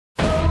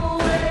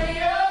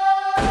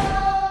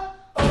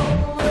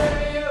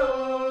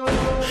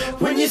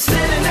you're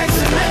standing next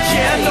to me.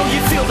 Yeah, I know you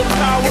feel the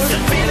power. It's the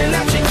feeling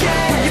that you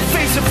get. You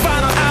face the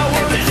final hour.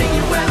 Everything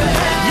you ever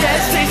had. Yeah,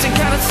 it's tasting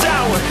kinda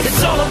sour.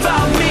 It's all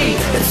about me.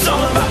 It's all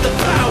about the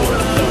power.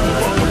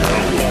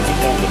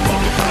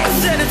 I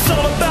said it's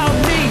all about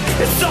me.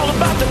 It's all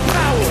about the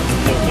power.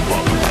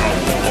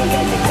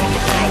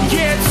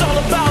 Yeah, it's all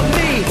about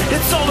me.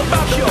 It's all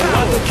about the power.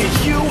 I look at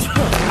you,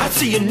 I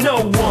see you no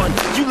one.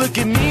 You look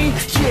at me,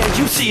 yeah,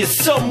 you see a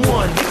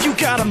someone. If you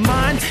got a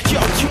mind, yo,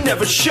 you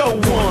never show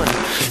one.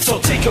 So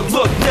take a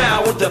look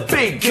now with the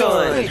big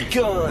gun.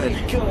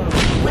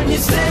 When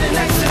you're standing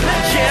next to me.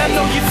 Yeah, I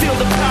know you feel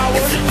the power.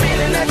 It's the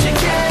feeling that you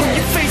get.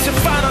 You face the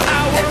final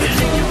hour.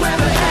 Everything you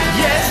ever had.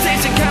 Yeah, it's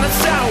tasting kinda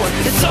sour.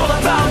 It's all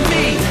about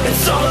me.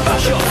 It's all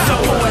about your power. So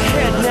go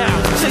ahead now,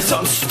 say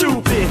something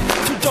stupid.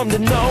 Too dumb to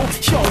know,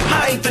 yo,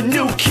 I ain't the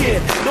new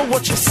kid. Know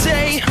what you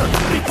say,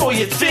 before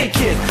you think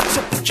it.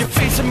 So put your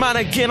face in mine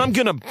again, I'm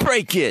gonna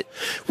break it.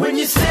 When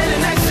you're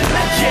standing next to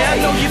me. Yeah, I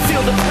know you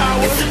feel the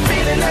power. It's the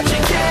feeling that you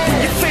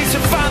get. You face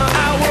the final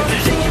hour.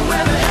 Everything you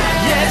ever had.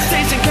 Yeah, it's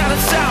tasting kinda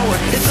sour.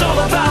 It's all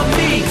about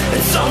me.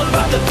 It's all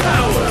about the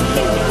power.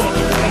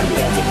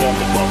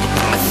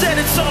 I said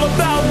it's all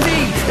about me.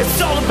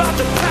 It's all about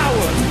the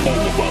power.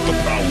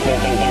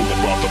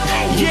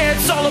 Yeah,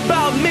 it's all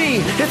about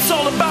me. It's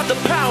all about the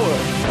power.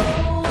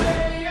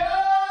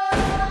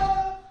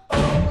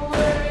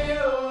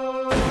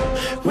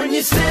 When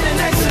you're standing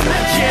next to me.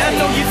 Yeah, I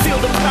know you feel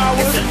the power.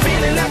 It's the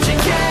feeling that you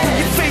get.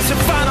 You face the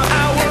final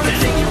hour.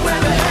 Everything you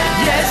ever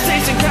had. Yeah, it's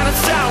tasting kinda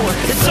sour.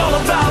 It's all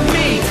about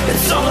me.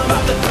 It's all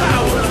about the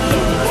power.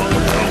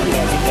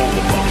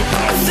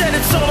 I said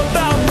it's all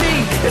about me.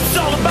 It's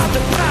all about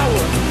the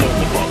power.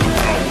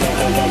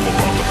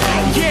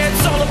 Yeah,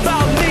 it's all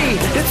about me.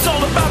 It's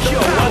all about the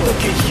power. I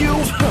look at you,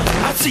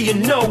 I see you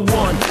no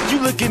one. You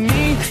look at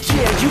me,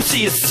 yeah, you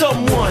see a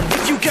someone.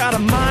 If you got a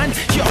mind,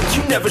 yo,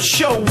 you never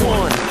show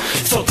one.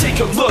 So take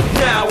a look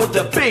now with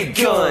the big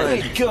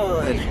gun.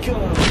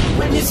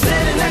 When you're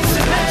standing next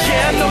to me.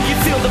 Yeah, I know you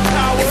feel the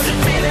power. It's the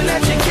feeling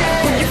that you get.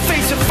 You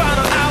face the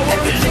final hour.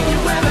 Everything you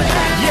ever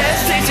had. Yeah,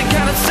 it's tasting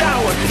kinda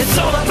sour. It's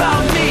all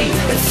about me.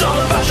 It's all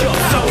about your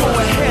power. So go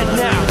ahead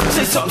now,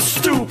 say something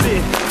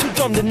stupid. Too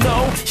dumb to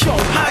know, yo,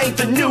 I ain't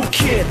the new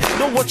kid.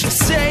 Know what you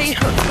say,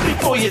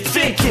 before you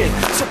think it.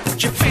 So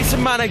put your face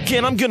in mine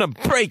again, I'm gonna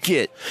break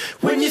it.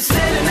 When you're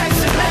standing next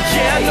to me.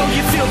 Yeah, I know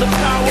you feel the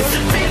power. It's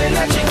the feeling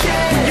that you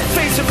get. You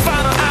face the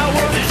final hour.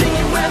 Everything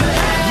you ever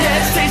had.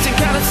 Yeah, it's tasting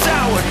kinda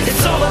sour.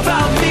 It's all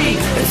about me.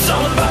 It's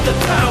all about the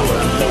power.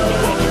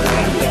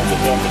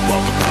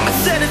 I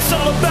said it's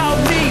all about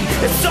me.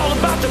 It's all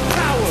about the power.